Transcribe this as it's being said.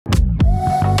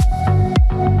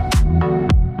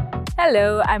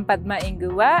Hello, I'm Padma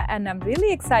Inguva and I'm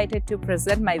really excited to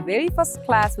present my very first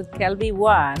class with Kelby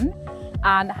 1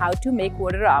 on how to make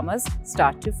Vertoramas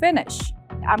start to finish.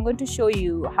 I'm going to show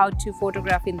you how to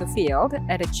photograph in the field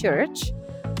at a church.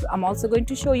 I'm also going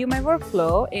to show you my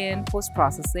workflow in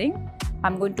post-processing.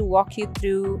 I'm going to walk you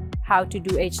through how to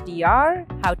do HDR,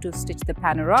 how to stitch the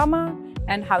panorama,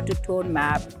 and how to tone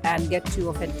map and get to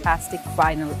a fantastic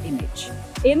final image.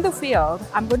 In the field,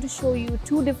 I'm going to show you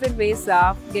two different ways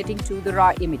of getting to the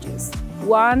raw images.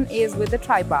 One is with the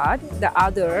tripod, the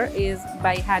other is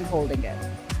by hand holding it.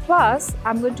 Plus,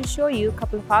 I'm going to show you a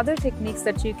couple of other techniques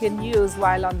that you can use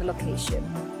while on the location.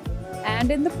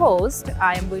 And in the post,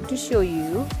 I am going to show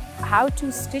you how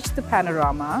to stitch the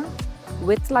panorama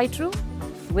with Lightroom,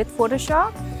 with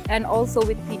Photoshop, and also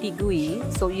with PT GUI,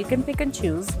 so you can pick and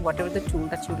choose whatever the tool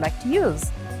that you'd like to use.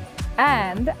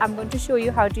 And I'm going to show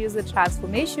you how to use the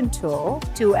transformation tool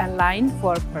to align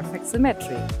for perfect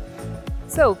symmetry.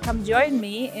 So come join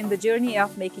me in the journey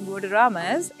of making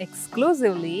Vertoramas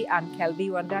exclusively on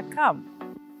kelby1.com.